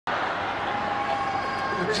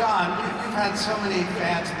So John, you've had so many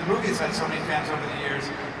fans, and the movie's had so many fans over the years.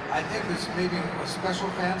 I think there's maybe a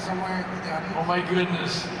special fan somewhere in the audience. Oh my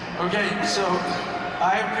goodness. Okay, so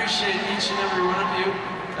I appreciate each and every one of you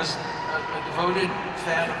as a devoted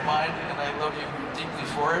fan of mine, and I love you deeply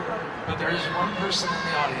for it. But there is one person in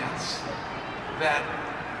the audience that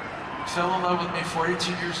fell in love with me 42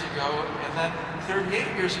 years ago, and then 38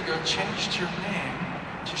 years ago changed her name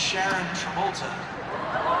to Sharon Travolta.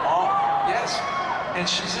 Oh, yes. And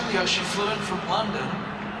she's in the, she flew in from London,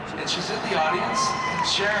 and she's in the audience. And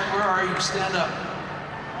Sharon, where are you? Stand up.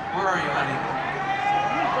 Where are you, honey?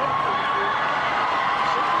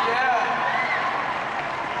 Yeah.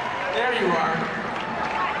 There you are.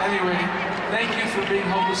 Anyway, thank you for being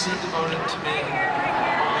hopelessly devoted to me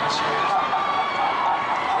all these years.